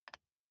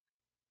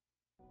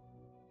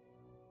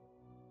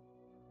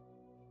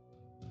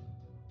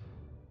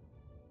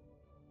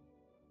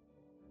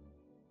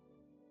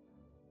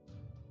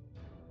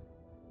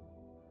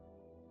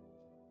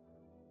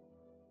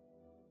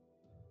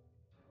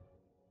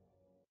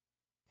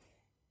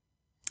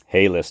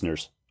Hey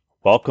listeners,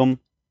 welcome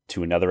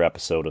to another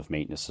episode of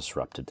Maintenance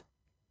Disrupted.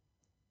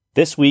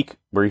 This week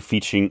we're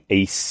featuring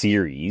a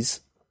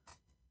series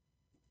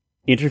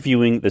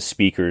interviewing the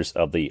speakers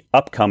of the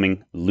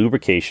upcoming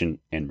Lubrication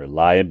and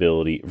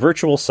Reliability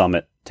Virtual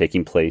Summit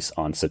taking place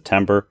on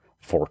September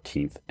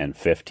 14th and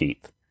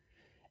 15th.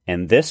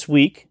 And this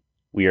week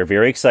we are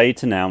very excited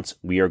to announce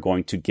we are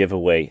going to give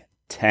away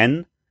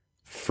 10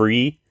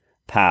 free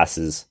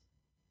passes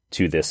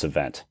to this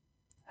event.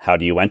 How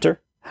do you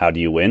enter? How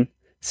do you win?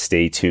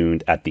 Stay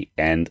tuned at the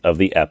end of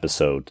the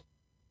episode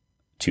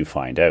to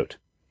find out.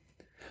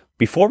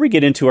 Before we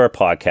get into our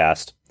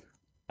podcast,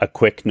 a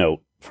quick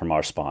note from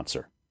our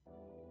sponsor.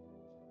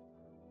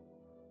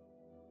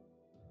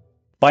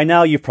 By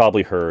now, you've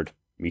probably heard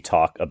me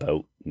talk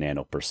about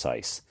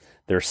NanoPrecise.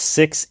 Their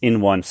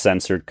 6-in-1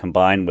 sensor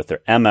combined with their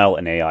ML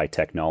and AI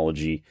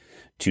technology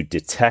to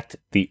detect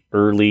the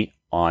early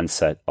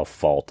onset of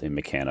fault in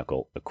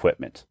mechanical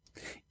equipment.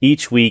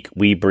 Each week,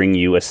 we bring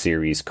you a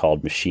series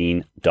called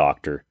Machine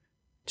Doctor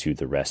to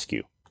the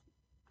Rescue.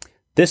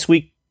 This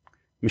week,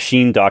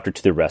 Machine Doctor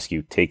to the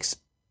Rescue takes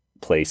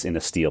place in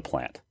a steel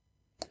plant.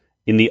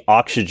 In the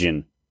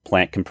oxygen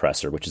plant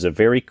compressor, which is a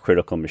very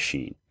critical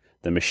machine,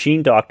 the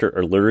Machine Doctor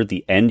alerted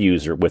the end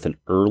user with an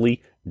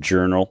early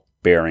journal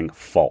bearing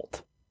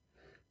fault.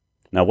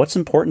 Now, what's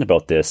important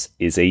about this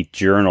is a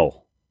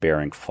journal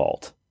bearing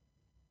fault.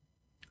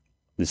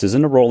 This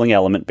isn't a rolling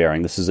element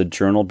bearing. This is a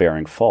journal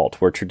bearing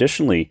fault where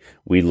traditionally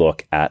we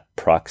look at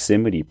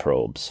proximity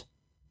probes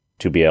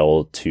to be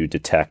able to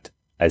detect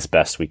as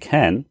best we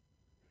can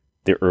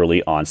the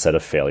early onset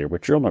of failure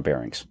with journal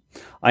bearings.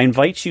 I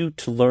invite you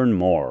to learn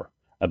more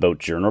about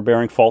journal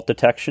bearing fault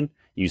detection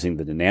using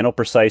the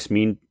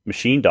NanoPrecise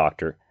Machine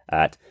Doctor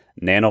at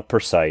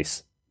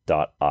nanoprecise.io.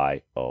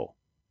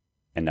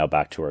 And now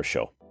back to our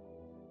show.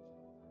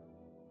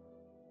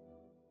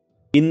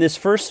 In this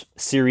first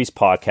series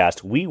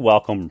podcast, we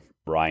welcome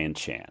Ryan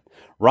Chan.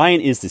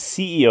 Ryan is the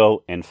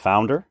CEO and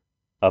founder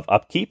of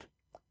Upkeep.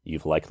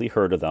 You've likely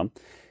heard of them.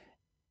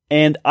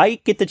 And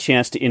I get the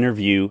chance to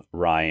interview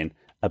Ryan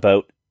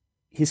about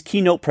his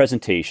keynote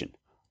presentation.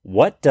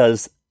 What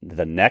does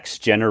the next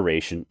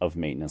generation of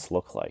maintenance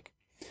look like?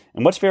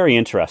 And what's very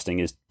interesting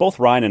is both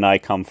Ryan and I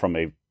come from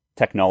a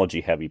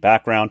technology-heavy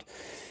background,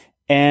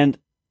 and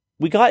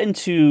we got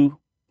into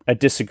a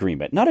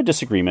disagreement, not a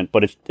disagreement,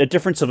 but a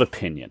difference of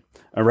opinion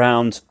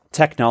around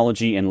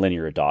technology and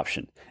linear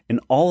adoption. And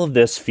all of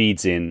this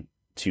feeds in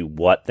to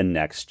what the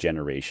next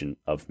generation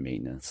of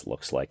maintenance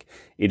looks like.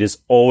 It is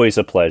always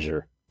a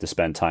pleasure to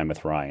spend time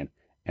with Ryan,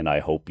 and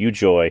I hope you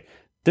enjoy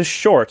the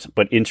short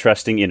but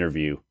interesting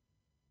interview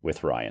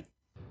with Ryan.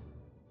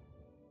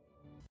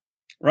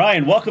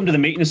 Ryan, welcome to the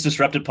Maintenance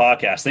Disrupted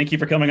podcast. Thank you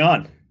for coming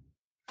on.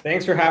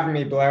 Thanks for having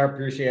me, Blair.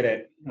 Appreciate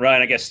it.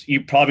 Ryan, I guess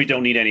you probably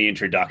don't need any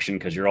introduction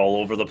because you're all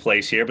over the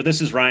place here, but this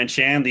is Ryan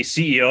Chan, the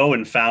CEO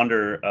and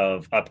founder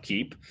of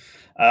Upkeep,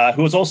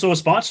 who is also a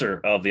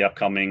sponsor of the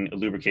upcoming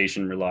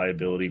Lubrication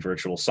Reliability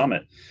Virtual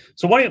Summit.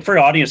 So why don't, for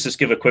our audience, just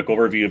give a quick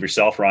overview of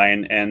yourself,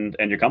 Ryan, and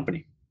your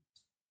company.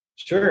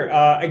 Sure.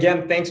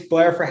 Again, thanks,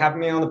 Blair, for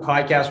having me on the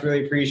podcast.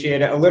 Really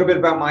appreciate it. A little bit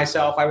about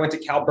myself. I went to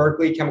Cal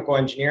Berkeley, chemical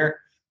engineer.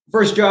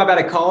 First job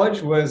out of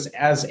college was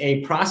as a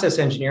process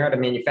engineer at a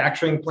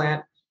manufacturing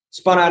plant.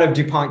 Spun out of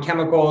DuPont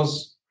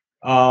Chemicals.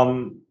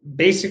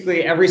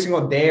 Basically, every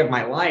single day of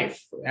my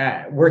life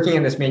working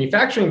in this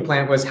manufacturing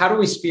plant was how do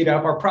we speed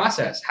up our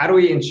process? How do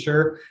we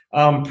ensure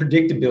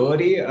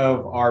predictability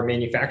of our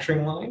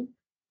manufacturing line?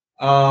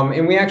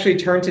 And we actually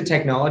turned to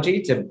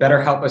technology to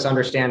better help us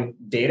understand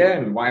data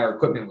and why our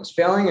equipment was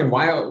failing and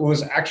why it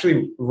was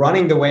actually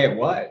running the way it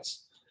was.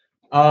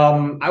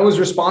 I was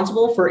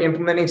responsible for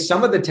implementing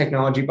some of the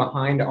technology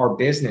behind our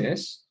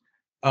business.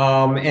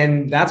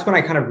 And that's when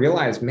I kind of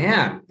realized,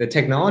 man, the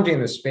technology in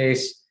this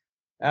space,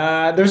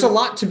 there's a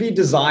lot to be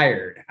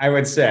desired, I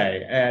would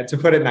say, to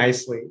put it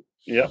nicely.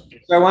 Yeah.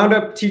 So I wound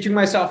up teaching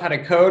myself how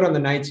to code on the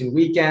nights and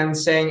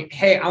weekends, saying,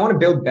 hey, I want to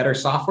build better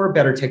software,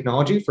 better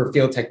technology for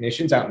field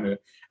technicians out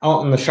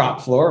on the shop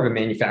floor of a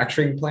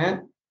manufacturing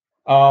plant.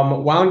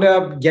 Wound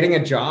up getting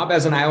a job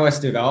as an iOS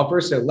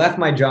developer. So left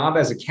my job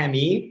as a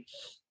ChemE,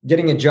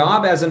 getting a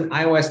job as an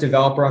iOS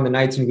developer on the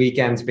nights and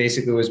weekends,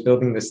 basically was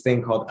building this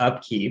thing called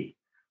Upkeep.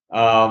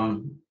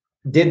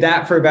 Did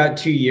that for about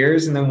 2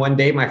 years. And then one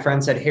day my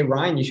friend said, hey,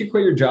 Ryan, you should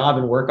quit your job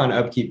and work on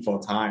Upkeep full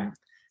time.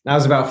 That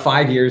was about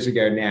 5 years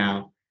ago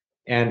now.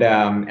 And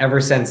ever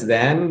since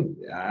then,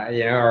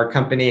 our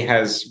company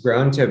has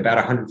grown to about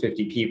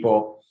 150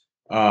 people,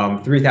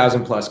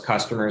 3,000 plus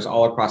customers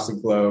all across the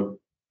globe.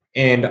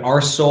 And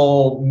our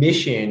sole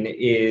mission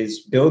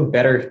is build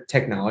better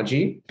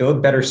technology,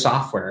 build better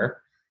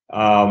software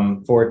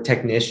for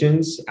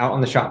technicians out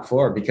on the shop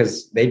floor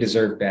because they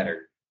deserve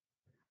better.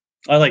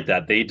 I like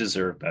that. They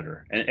deserve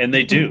better. And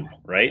they do,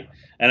 right?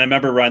 And I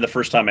remember, Ryan, the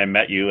first time I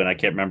met you, and I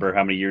can't remember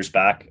how many years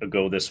back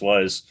ago this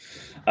was,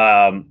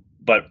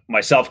 but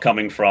myself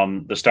coming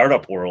from the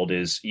startup world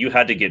is you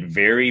had to get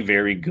very,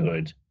 very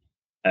good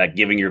at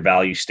giving your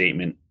value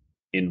statement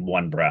in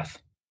one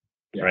breath.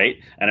 Yeah. right?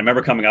 And I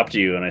remember coming up to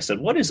you and I said,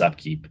 "What is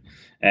Upkeep?"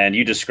 And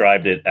you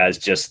described it as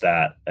just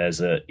that,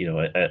 as a,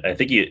 I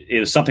think it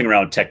was something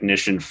around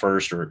technician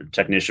first or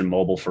technician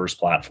mobile first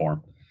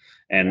platform.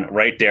 And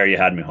right there, you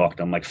had me hooked.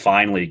 I'm like,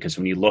 finally, because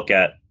when you look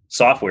at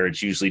software,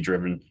 it's usually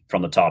driven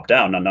from the top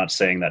down. I'm not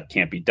saying that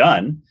can't be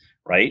done,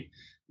 right?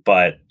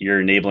 But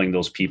you're enabling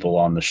those people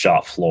on the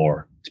shop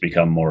floor to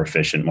become more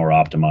efficient, more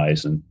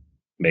optimized, and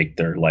make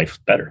their life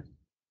better.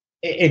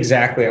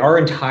 Exactly. Our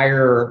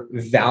entire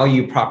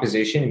value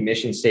proposition and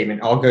mission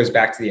statement all goes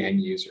back to the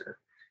end user.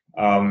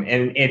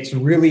 And it's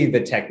really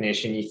the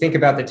technician. You think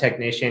about the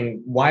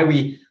technician, why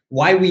we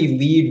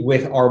lead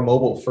with our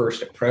mobile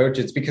first approach.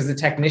 It's because the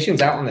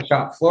technicians out on the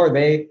shop floor,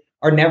 they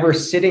are never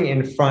sitting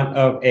in front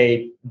of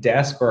a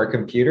desk or a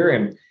computer.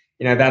 And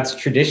that's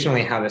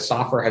traditionally how the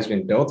software has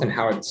been built and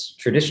how it's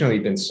traditionally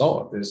been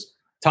sold is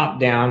top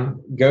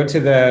down, go to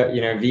the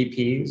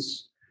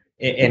VPs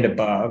and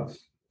above.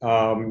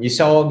 You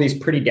sell all these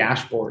pretty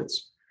dashboards,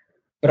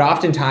 but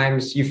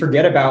oftentimes you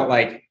forget about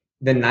like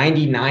the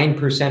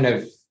 99%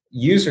 of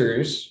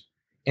users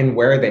and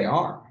where they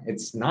are.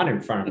 It's not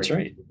in front of That's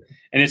right.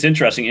 And it's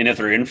interesting. And if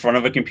they're in front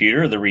of a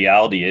computer, the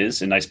reality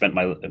is, and I spent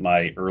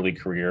my early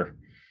career,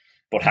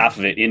 about half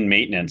of it in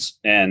maintenance,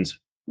 and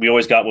we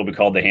always got what we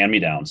called the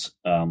hand-me-downs.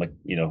 I'll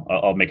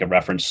make a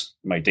reference,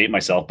 might date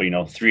myself, but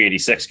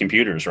 386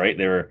 computers, right?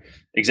 They were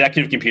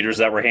executive computers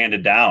that were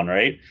handed down,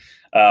 right?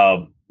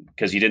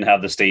 Because you didn't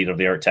have the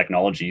state-of-the-art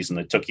technologies, and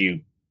it took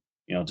you,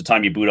 the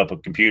time you boot up a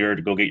computer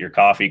to go get your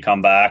coffee,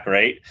 come back,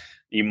 right?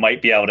 You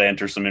might be able to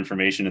enter some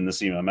information in the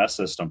CMMS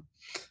system.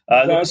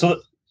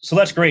 So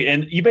that's great.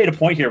 And you made a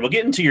point here. We'll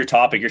get into your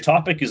topic. Your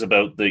topic is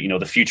about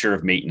the future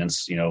of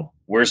maintenance.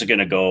 Where's it going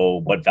to go?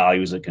 What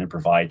value is it going to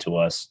provide to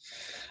us?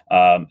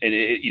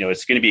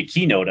 It's going to be a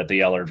keynote at the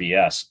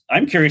LRVS.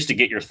 I'm curious to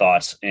get your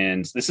thoughts.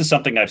 And this is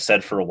something I've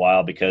said for a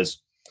while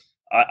because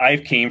I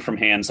came from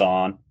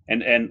hands-on,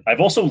 and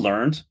I've also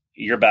learned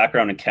your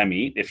background in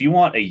ChemE. If you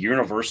want a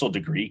universal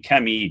degree,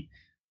 ChemE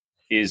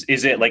is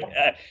it like,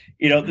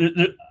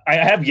 I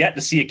have yet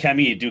to see a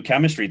ChemE do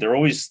chemistry. They're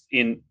always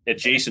in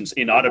adjacent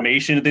in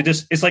automation.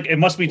 It's like, it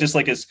must be just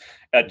like a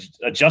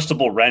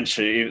adjustable wrench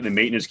in the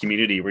maintenance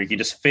community where you can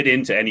just fit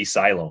into any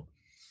silo.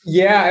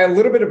 Yeah, a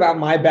little bit about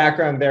my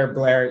background there,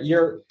 Blair.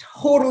 You're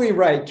totally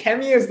right.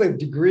 ChemE is the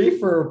degree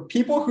for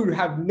people who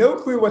have no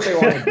clue what they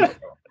want to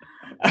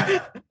do.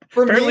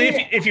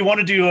 Apparently, if you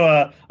want to do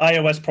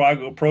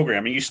iOS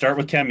programming, you start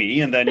with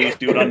ChemE and then you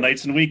do it on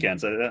nights and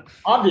weekends.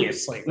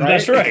 Obviously, right?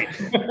 That's right.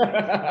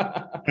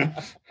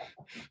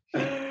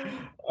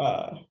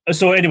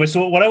 So anyway,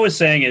 so what I was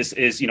saying is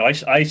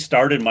I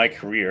started my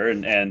career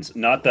and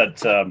not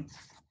that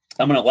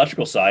I'm an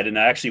electrical side, and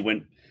I actually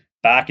went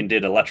back and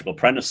did electrical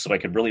apprentice so I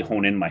could really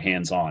hone in my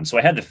hands-on. So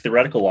I had the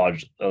theoretical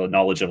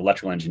knowledge of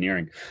electrical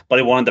engineering, but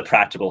I wanted the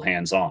practical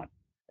hands-on.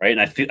 Right.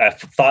 And I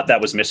thought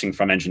that was missing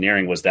from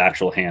engineering was the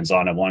actual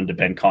hands-on. I wanted to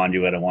bend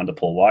conduit. I wanted to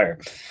pull wire,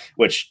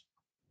 which,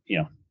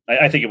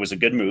 I think it was a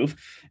good move.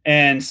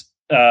 And,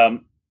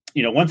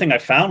 one thing I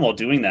found while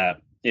doing that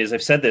is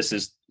I've said this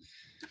is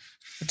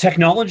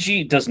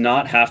technology does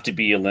not have to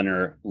be a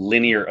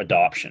linear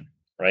adoption.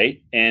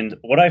 Right. And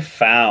what I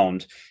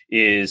found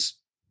is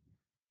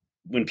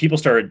when people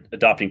started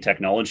adopting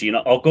technology,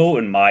 I'll go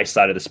in my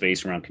side of the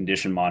space around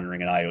condition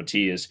monitoring and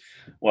IoT is,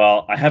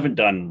 well, I haven't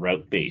done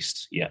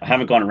route-based yet. I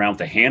haven't gone around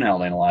with a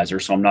handheld analyzer,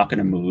 so I'm not going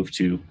to move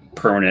to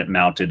permanent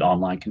mounted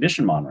online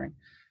condition monitoring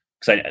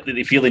because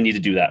they feel they need to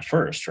do that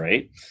first,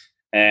 right?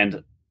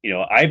 And,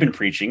 I've been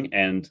preaching,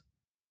 and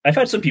I've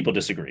had some people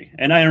disagree.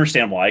 And I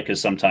understand why, because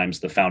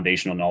sometimes the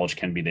foundational knowledge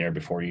can be there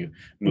before you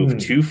move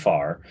too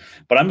far.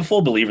 But I'm a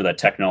full believer that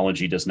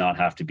technology does not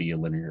have to be a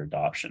linear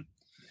adoption.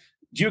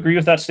 Do you agree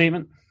with that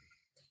statement?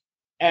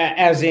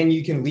 As in,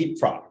 you can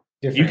leapfrog.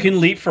 You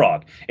can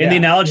leapfrog. And the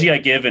analogy I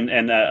give,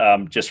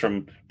 and just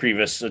from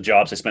previous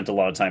jobs, I spent a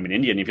lot of time in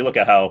India. And if you look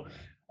at how,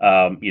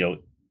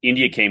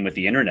 India came with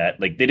the internet,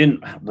 like they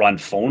didn't run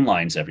phone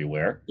lines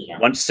everywhere. Yeah.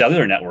 Once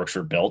cellular networks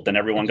were built, then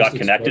everyone got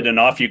connected and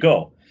off you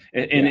go.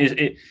 And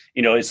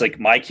it's like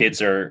my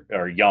kids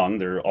are young;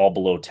 they're all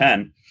below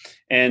 10,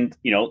 and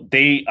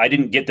I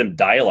didn't get them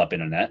dial-up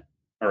internet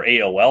or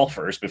AOL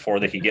first before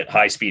they could get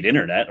high-speed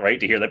internet, right?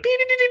 To hear that,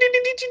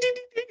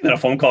 then a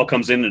phone call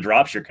comes in and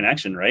drops your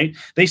connection, right?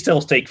 They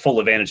still take full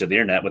advantage of the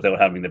internet without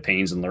having the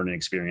pains and learning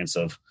experience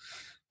of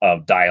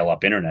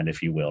dial-up internet,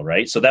 if you will,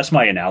 right? So that's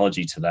my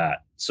analogy to that.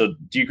 So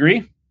do you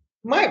agree?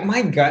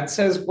 My gut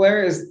says,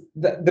 Blair, is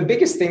the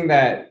biggest thing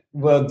that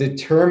will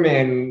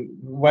determine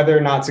whether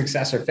or not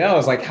success or fail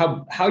is like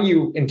how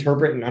you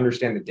interpret and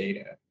understand the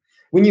data.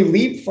 When you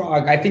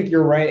leapfrog, I think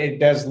you're right. It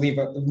does leave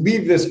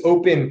this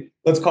open,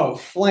 let's call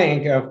it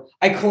flank of,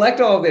 I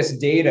collect all of this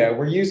data.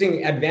 We're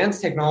using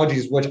advanced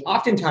technologies, which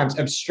oftentimes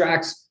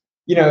abstracts,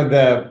 I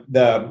don't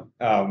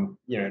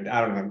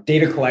know,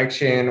 data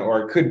collection,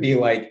 or it could be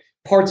like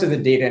parts of the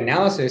data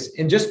analysis,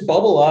 and just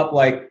bubble up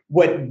like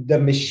what the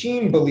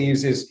machine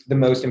believes is the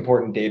most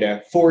important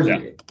data for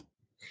you.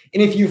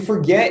 And if you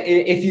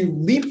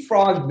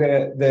leapfrog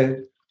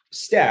the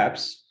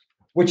steps,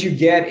 what you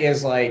get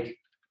is like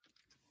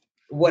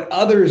what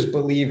others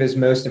believe is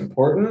most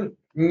important,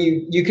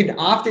 you can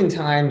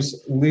oftentimes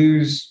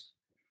lose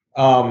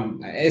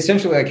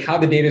essentially like how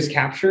the data is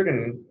captured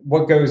and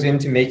what goes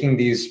into making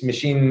these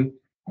machine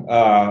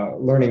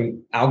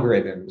learning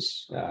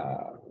algorithms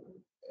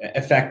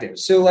effective.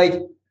 So like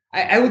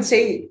I would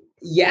say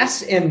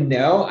yes and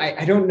no.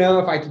 I don't know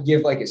if I could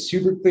give like a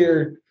super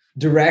clear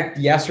direct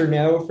yes or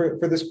no for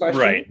this question.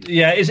 Right.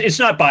 Yeah. It's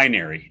not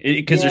binary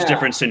because there's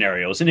different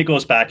scenarios, and it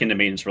goes back into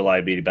maintenance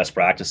reliability best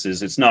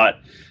practices. It's not,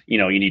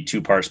 you need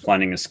 2 parts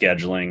planning and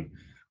scheduling,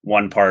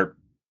 1 part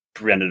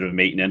preventative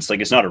maintenance.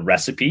 Like it's not a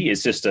recipe.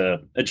 It's just a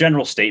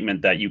general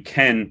statement that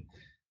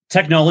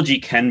technology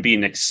can be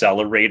an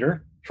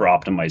accelerator for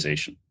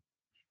optimization.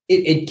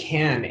 It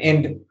can.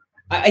 And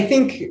I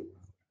think,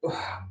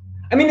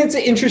 it's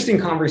an interesting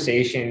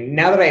conversation.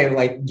 Now that I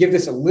like give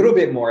this a little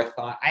bit more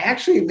thought, I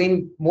actually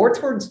lean more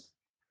towards,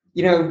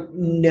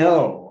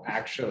 no,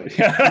 actually.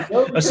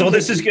 No, so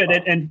this is good.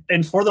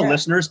 And for the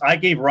listeners, I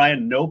gave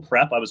Ryan no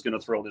prep. I was going to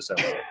throw this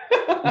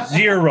out.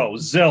 Zero,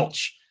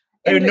 zilch.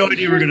 I had no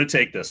idea we were going to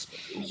take this.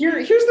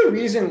 Here's the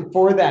reason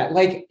for that.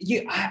 Like,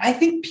 I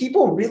think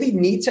people really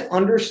need to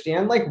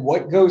understand like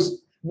what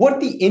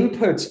the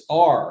inputs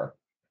are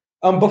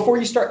before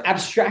you start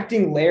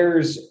abstracting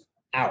layers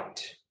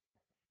out.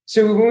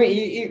 So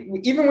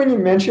even when you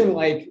mention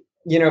like,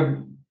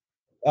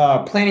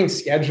 planning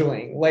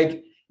scheduling,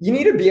 like you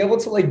need to be able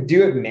to like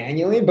do it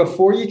manually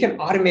before you can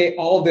automate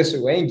all of this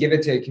away and give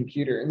it to a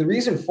computer. And the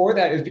reason for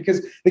that is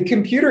because the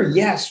computer,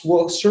 yes,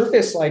 will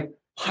surface and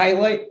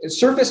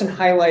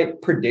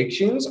highlight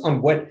predictions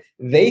on what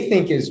they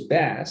think is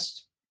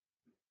best.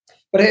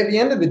 But at the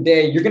end of the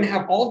day, you're going to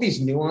have all these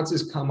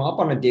nuances come up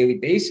on a daily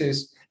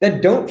basis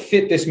that don't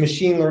fit this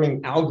machine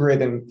learning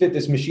algorithm, fit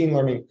this machine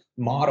learning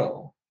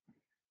model.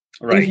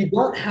 Right. And if you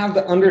don't have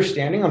the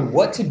understanding on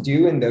what to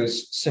do in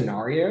those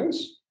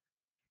scenarios,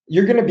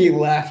 you're going to be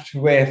left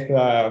with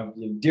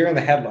deer in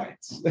the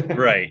headlights.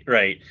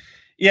 Right.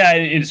 Yeah,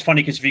 it's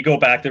funny because if you go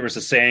back, there was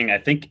a saying, I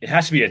think it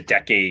has to be a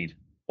decade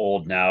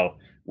old now,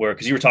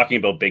 because you were talking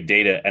about big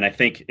data, and I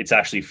think it's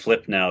actually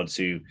flipped now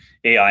to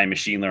AI and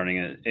machine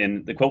learning.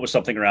 And the quote was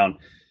something around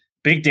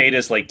big data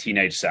is like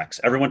teenage sex.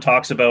 Everyone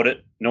talks about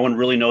it. No one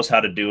really knows how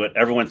to do it.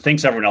 Everyone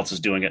thinks everyone else is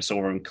doing it, so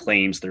everyone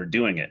claims they're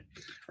doing it,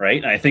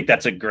 right? And I think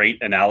that's a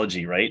great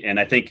analogy, right? And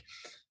I think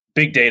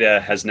big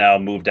data has now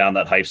moved down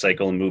that hype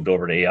cycle and moved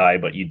over to AI,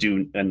 but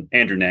and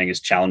Andrew Ng is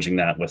challenging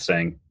that with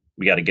saying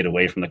we got to get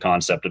away from the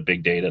concept of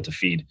big data to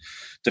feed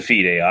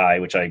AI,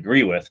 which I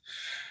agree with.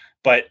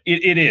 But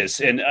it is,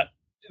 and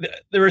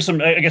there is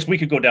some. I guess we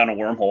could go down a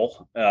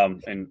wormhole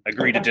and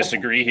agree to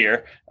disagree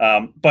here,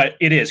 but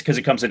it is because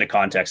it comes into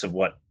context of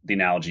what the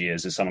analogy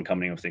is someone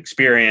coming in with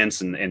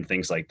experience and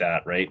things like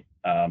that, right?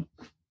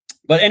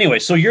 But anyway,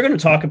 so you're going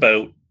to talk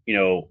about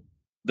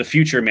the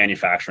future of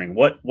manufacturing.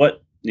 What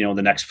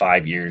the next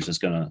 5 years is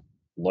going to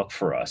look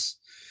for us,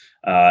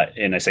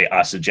 and I say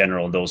us in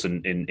general, those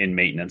in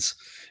maintenance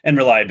and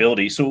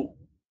reliability. So,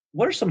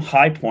 what are some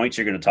high points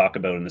you're going to talk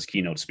about in this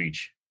keynote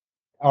speech?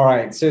 All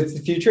right. So it's the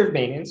future of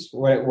maintenance,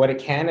 what it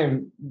can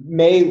and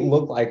may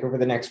look like over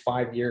the next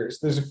 5 years.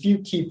 There's a few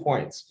key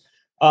points.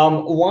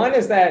 One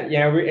is that,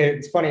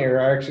 it's funny, we're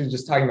actually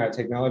just talking about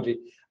technology.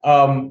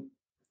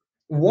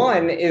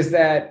 One is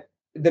that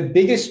the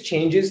biggest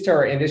changes to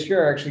our industry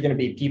are actually going to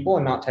be people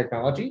and not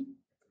technology.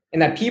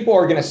 And that people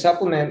are going to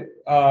supplement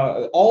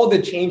all of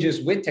the changes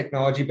with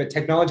technology, but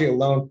technology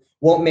alone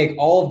won't make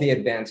all of the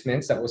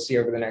advancements that we'll see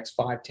over the next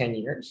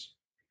 5-10 years.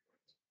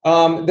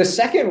 The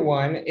second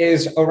one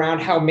is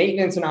around how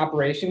maintenance and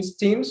operations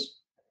teams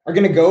are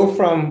going to go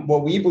from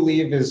what we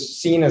believe is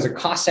seen as a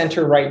cost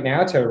center right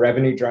now to a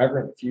revenue driver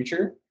in the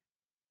future.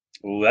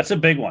 Oh, that's a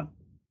big one.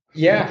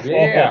 Yeah.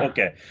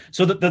 Okay.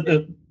 So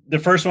the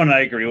first one I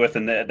agree with,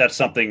 and that's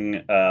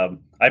something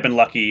I've been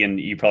lucky, and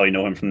you probably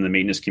know him from the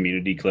maintenance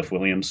community, Cliff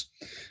Williams,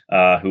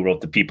 who wrote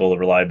the People, the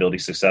Reliability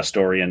Success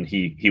Story, and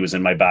he was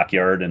in my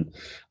backyard, and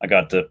I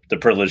got the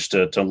privilege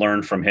to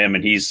learn from him,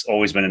 and he's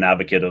always been an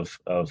advocate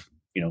of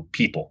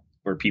people,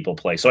 where people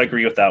play. So I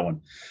agree with that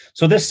one.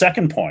 So this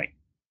second point,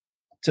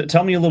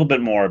 tell me a little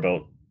bit more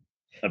about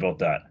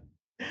that.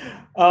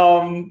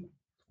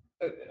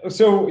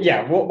 So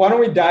yeah, why don't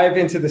we dive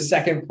into the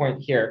second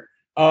point here?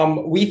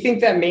 We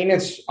think that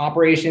maintenance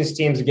operations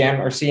teams,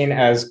 again, are seen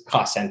as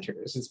cost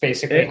centers. It's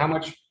basically how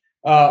much,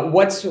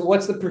 what's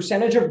the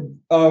percentage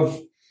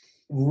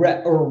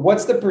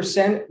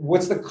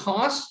what's the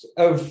cost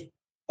of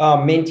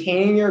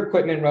maintaining your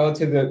equipment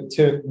relative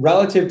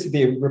to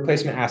the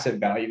replacement asset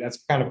value.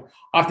 That's kind of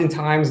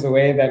oftentimes the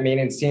way that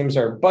maintenance teams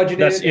are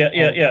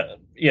budgeted.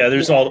 Yeah.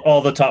 There's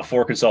all the top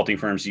 4 consulting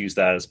firms use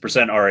that as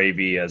percent RAV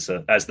as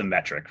the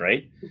metric,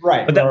 right?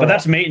 Right. But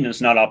that's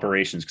maintenance, not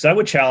operations. Because I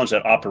would challenge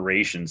that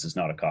operations is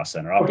not a cost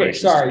center.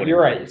 Operations. Okay, sorry,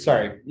 you're right.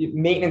 Sorry,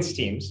 maintenance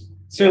teams.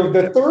 So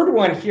the third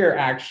one here,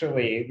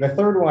 actually, the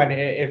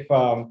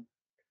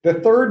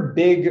third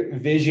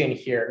big vision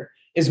here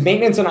is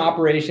maintenance and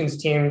operations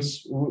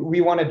teams. We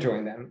want to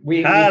join them.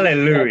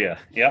 Hallelujah.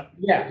 Yep.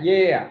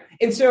 Yeah.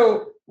 And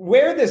so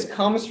where this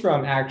comes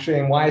from, actually,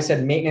 and why I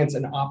said maintenance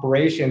and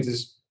operations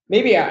is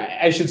maybe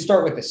I should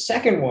start with the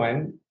second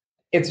one.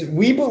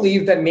 We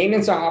believe that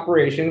maintenance and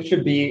operations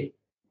should be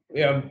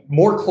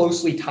more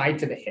closely tied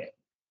to the hit,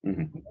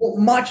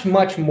 much,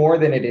 much more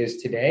than it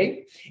is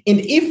today. And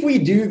if we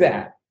do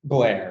that,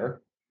 Blair,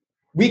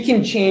 we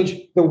can change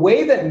the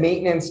way that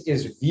maintenance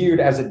is viewed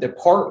as a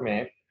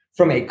department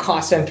from a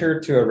cost center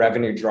to a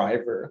revenue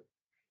driver.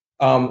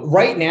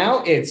 Right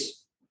now, it's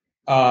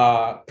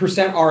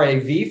percent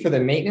RAV for the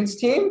maintenance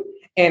team,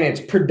 and it's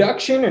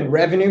production and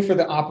revenue for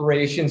the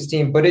operations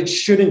team, but it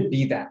shouldn't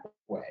be that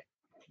way.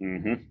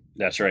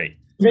 That's right.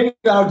 Maybe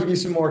that'll give you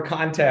some more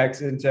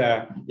context into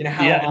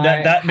how.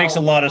 Yeah, that makes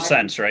a lot of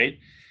sense, right?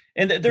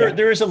 And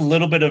there is a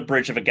little bit of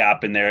bridge of a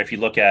gap in there if you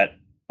look at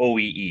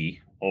OEE,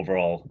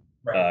 overall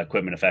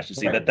equipment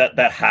efficiency.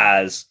 That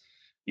has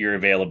your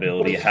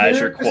availability, it has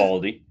your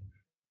quality.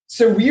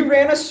 So we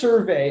ran a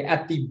survey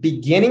at the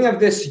beginning of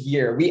this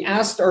year. We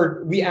asked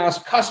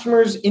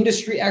customers,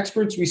 industry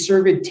experts. We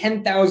surveyed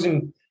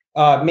 10,000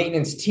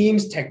 maintenance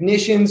teams,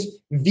 technicians,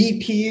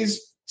 VPs,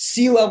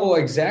 C-level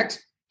execs.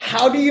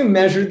 How do you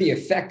measure the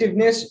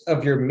effectiveness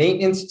of your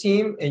maintenance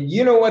team? And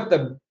you know what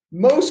the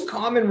most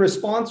common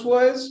response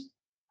was?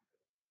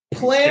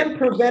 Plan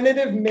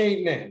preventative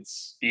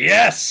maintenance.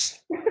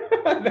 Yes.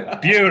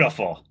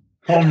 Beautiful.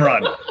 Home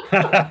run.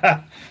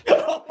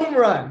 Home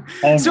run.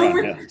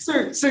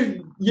 So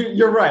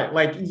you're right.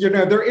 Like,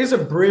 there is a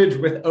bridge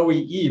with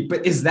OEE,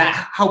 but is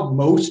that how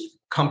most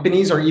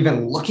companies are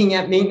even looking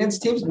at maintenance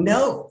teams?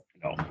 No.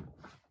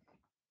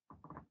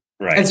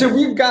 Right. And so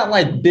we've got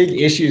like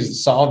big issues to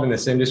solve in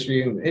this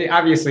industry, and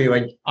obviously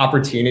like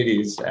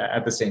opportunities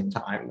at the same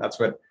time. That's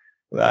what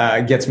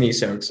gets me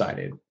so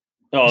excited.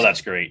 Oh,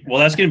 that's great. Well,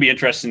 that's going to be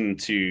interesting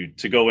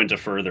to go into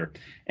further.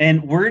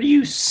 And where do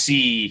you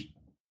see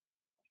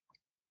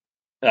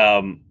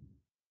the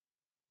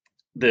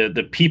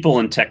people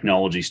and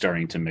technology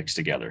starting to mix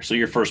together? So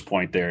your first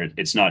point there,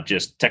 it's not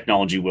just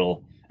technology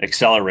will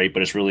accelerate,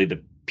 but it's really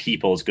the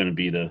people is going to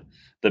be the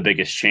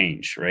biggest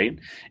change, right?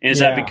 And is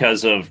that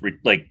because of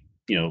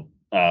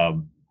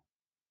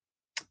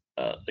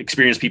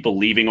experienced people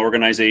leaving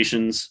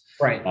organizations,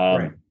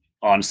 right.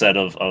 Onset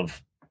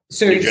of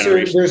so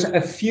there's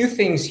a few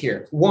things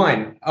here.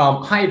 One,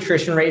 high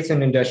attrition rates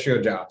in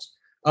industrial jobs.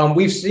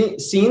 We've seen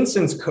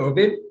since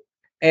COVID.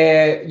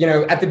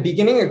 At the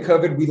beginning of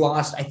COVID, we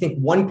lost, I think,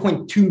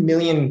 1.2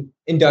 million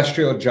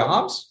industrial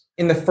jobs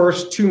in the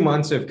first 2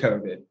 months of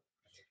COVID.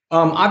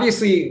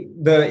 Obviously,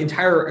 the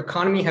entire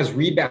economy has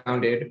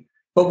rebounded,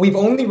 but we've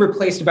only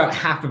replaced about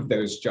half of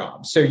those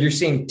jobs. So you're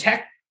seeing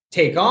tech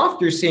take off.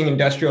 You're seeing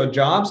industrial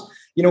jobs.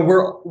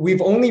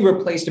 We've only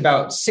replaced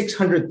about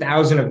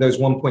 600,000 of those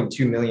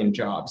 1.2 million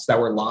jobs that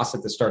were lost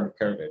at the start of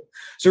COVID.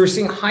 So we're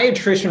seeing high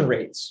attrition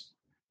rates.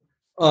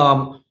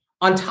 On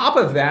top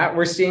of that,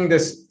 we're seeing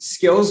this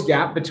skills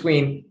gap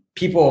between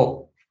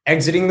people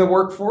exiting the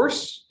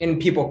workforce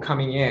and people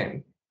coming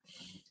in.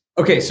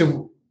 Okay,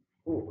 so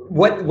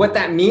what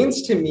that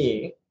means to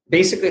me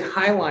basically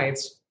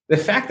highlights the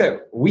fact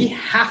that we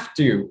have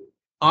to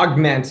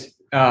augment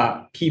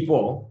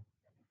people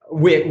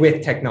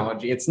with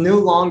technology. It's no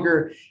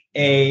longer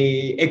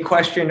a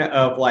question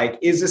of like,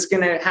 is this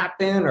going to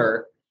happen,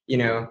 or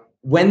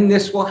when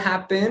this will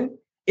happen?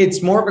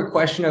 It's more of a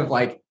question of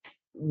like,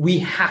 we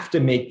have to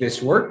make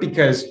this work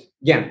because,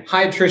 again,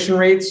 high attrition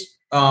rates,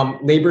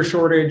 labor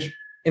shortage,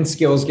 and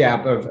skills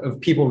gap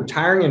of people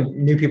retiring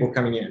and new people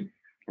coming in.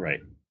 Right.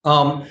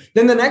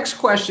 Then the next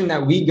question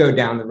that we go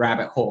down the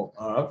rabbit hole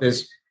of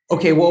is,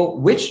 okay, well,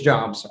 which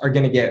jobs are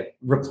going to get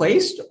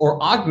replaced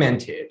or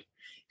augmented?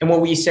 And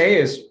what we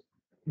say is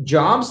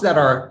jobs that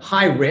are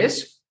high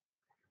risk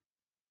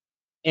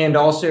and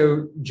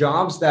also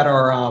jobs that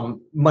are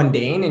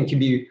mundane and can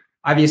be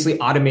obviously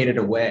automated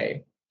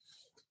away.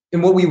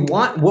 And what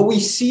we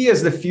see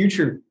as the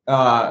future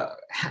of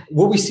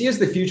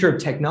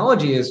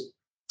technology is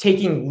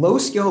taking low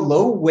skill,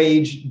 low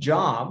wage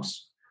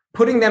jobs,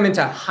 putting them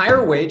into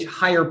higher wage,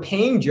 higher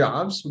paying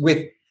jobs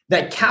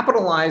that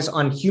capitalize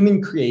on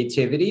human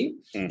creativity.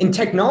 Mm-hmm. And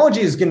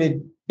technology is going to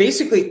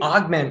basically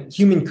augment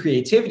human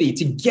creativity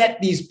to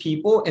get these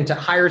people into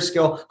higher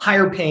skill,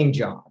 higher paying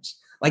jobs.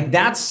 Like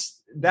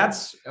that's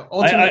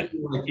ultimately.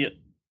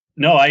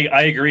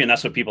 I agree. And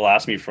that's what people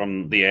ask me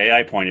from the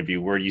AI point of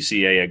view. Where do you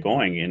see AI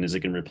going, and is it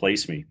going to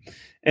replace me?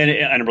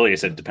 And really, I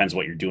said, it depends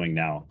what you're doing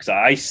now.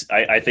 Because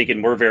I think,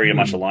 and we're very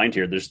much aligned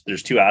here,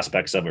 there's two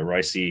aspects of it where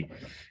I see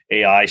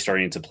AI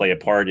starting to play a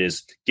part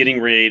is getting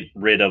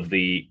rid of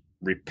the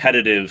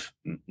repetitive,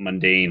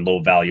 mundane,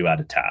 low value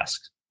added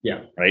tasks.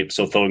 Yeah. Right.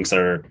 So things that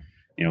are,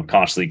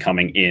 constantly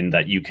coming in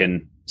that you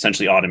can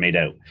essentially automate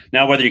out.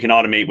 Now, whether you can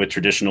automate with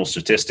traditional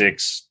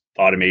statistics,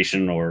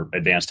 automation, or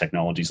advanced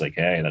technologies like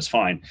AI, that's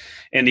fine.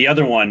 And the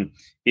other one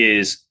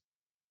is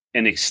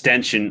an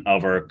extension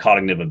of our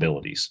cognitive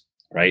abilities.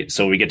 Right.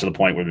 So we get to the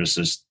point where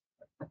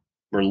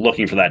we're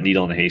looking for that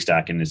needle in the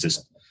haystack, and it's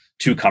just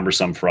too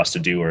cumbersome for us to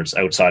do, or it's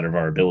outside of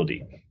our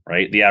ability.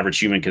 Right. The average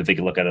human can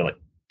look at it like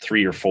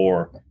 3 or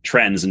 4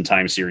 trends in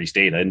time series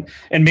data,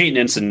 and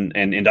maintenance and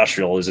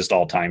industrial is just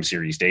all time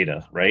series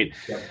data, right?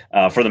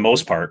 Yep. For the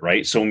most part,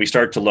 right? So when we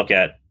start to look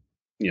at,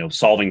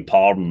 solving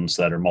problems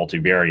that are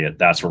multivariate,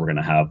 that's where we're going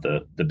to have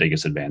the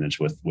biggest advantage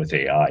with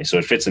AI. So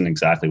it fits in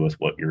exactly with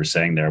what you were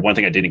saying there. One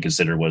thing I didn't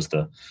consider was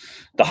the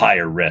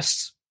higher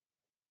risks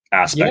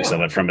aspects of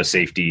it from a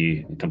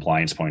safety and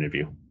compliance point of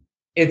view.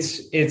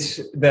 It's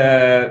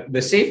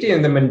the safety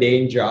and the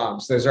mundane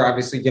jobs. Those are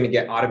obviously going to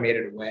get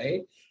automated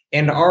away.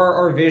 And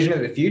our vision of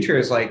the future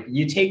is like,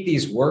 you take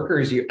these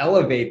workers, you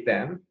elevate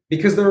them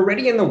because they're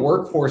already in the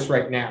workforce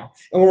right now.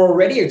 And we're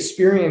already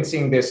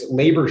experiencing this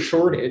labor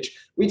shortage.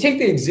 We take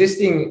the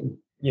existing,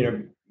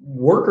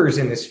 workers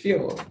in this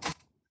field,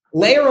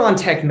 layer on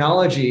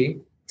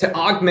technology to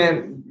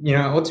augment,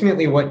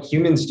 ultimately what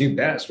humans do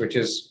best, which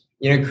is,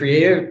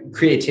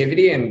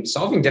 creativity and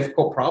solving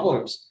difficult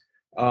problems.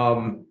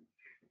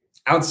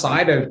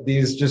 Outside of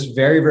these just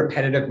very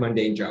repetitive,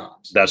 mundane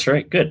jobs. That's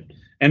right. Good.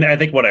 And I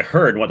think what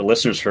the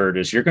listeners heard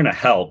is you're going to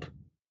help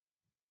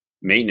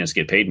maintenance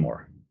get paid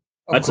more.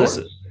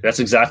 That's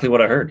exactly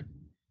what I heard.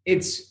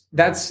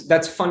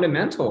 That's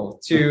fundamental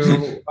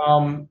to,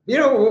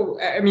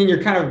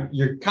 you're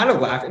kind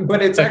of laughing,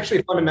 but it's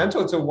actually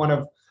fundamental to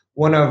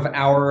one of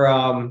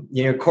our,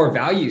 core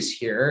values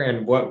here,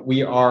 and what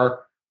we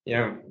are,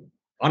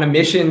 on a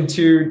mission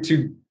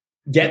to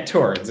get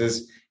towards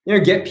is,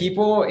 get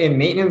people in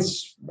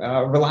maintenance,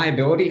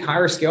 reliability,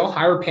 higher skill,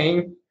 higher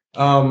paying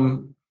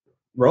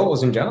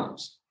roles and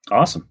jobs.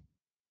 Awesome.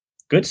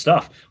 Good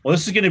stuff. Well,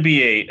 this is going to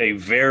be a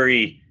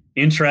very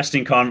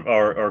interesting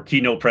or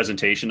keynote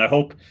presentation. I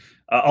hope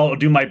I'll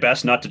do my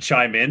best not to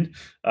chime in.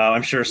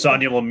 I'm sure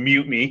Sonia will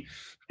mute me.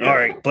 All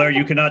right, Blair,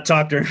 you cannot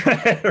talk during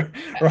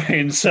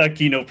Ryan's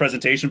keynote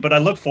presentation, but I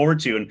look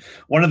forward to. And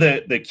one of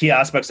the key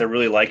aspects I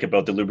really like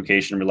about the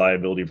Lubrication and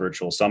Reliability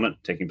Virtual Summit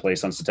taking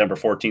place on September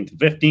 14th and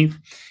 15th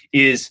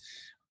is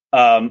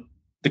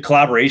the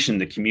collaboration,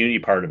 the community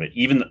part of it.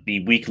 Even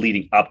the week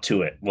leading up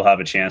to it, we'll have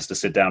a chance to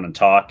sit down and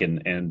talk.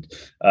 And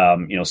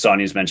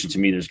Sonia's mentioned to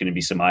me there's going to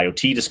be some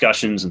IoT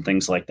discussions and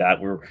things like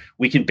that where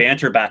we can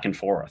banter back and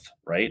forth,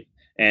 right?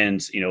 And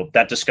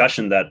that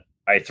discussion that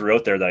I threw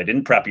out there that I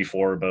didn't prep you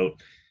for about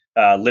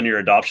linear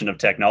adoption of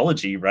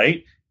technology,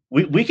 right?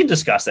 We can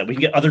discuss that. We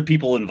can get other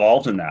people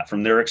involved in that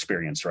from their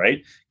experience,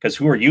 right? Because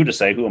who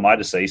am I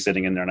to say,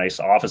 sitting in their nice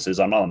offices?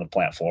 I'm not on the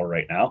plant floor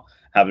right now.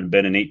 Haven't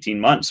been in 18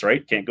 months,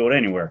 right? Can't go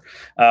anywhere,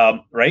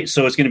 right?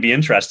 So it's going to be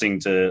interesting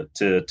to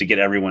get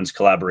everyone's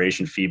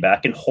collaboration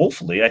feedback. And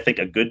hopefully, I think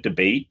a good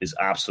debate is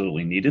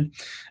absolutely needed.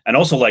 And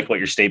also like what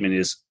your statement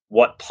is,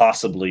 what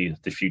possibly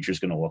the future is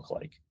going to look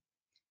like.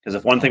 Because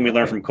if one thing we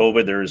learned from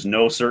COVID, there is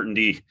no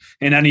certainty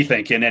in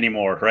anything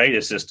anymore, right?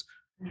 It's just,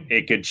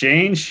 it could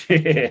change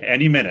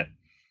any minute.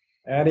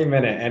 Any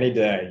minute, any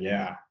day.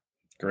 Yeah.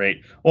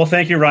 Great. Well,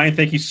 thank you, Ryan.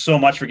 Thank you so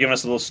much for giving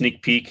us a little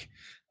sneak peek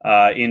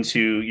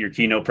into your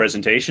keynote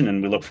presentation.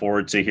 And we look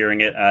forward to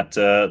hearing it at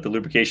the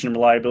Lubrication and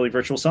Reliability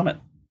Virtual Summit.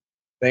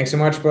 Thanks so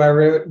much, Blair.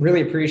 I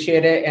really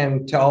appreciate it.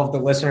 And to all of the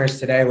listeners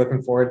today,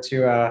 looking forward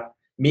to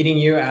meeting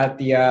you at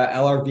the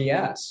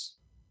LRVS.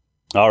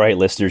 All right,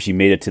 listeners, you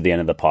made it to the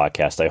end of the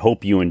podcast. I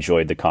hope you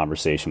enjoyed the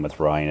conversation with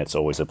Ryan. It's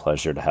always a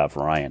pleasure to have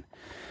Ryan.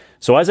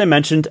 So as I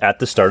mentioned at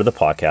the start of the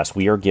podcast,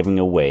 we are giving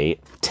away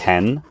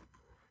 10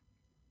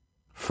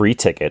 free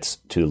tickets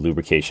to the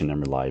Lubrication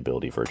and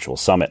Reliability Virtual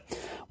Summit.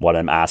 What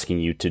I'm asking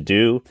you to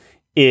do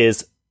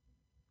is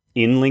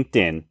in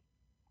LinkedIn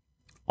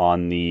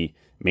on the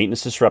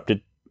Maintenance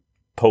Disrupted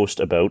post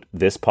about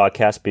this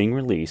podcast being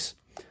released,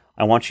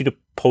 I want you to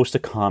post a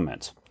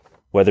comment,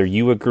 whether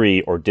you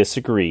agree or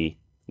disagree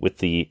with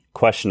the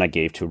question I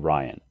gave to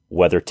Ryan,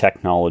 whether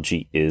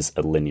technology is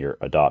a linear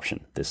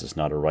adoption. This is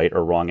not a right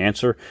or wrong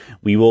answer.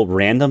 We will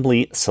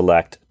randomly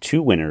select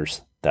 2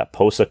 winners that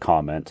post a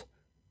comment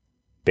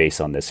based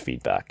on this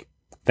feedback.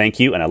 Thank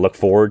you, and I look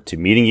forward to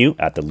meeting you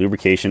at the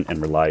Lubrication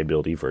and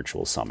Reliability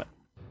Virtual Summit.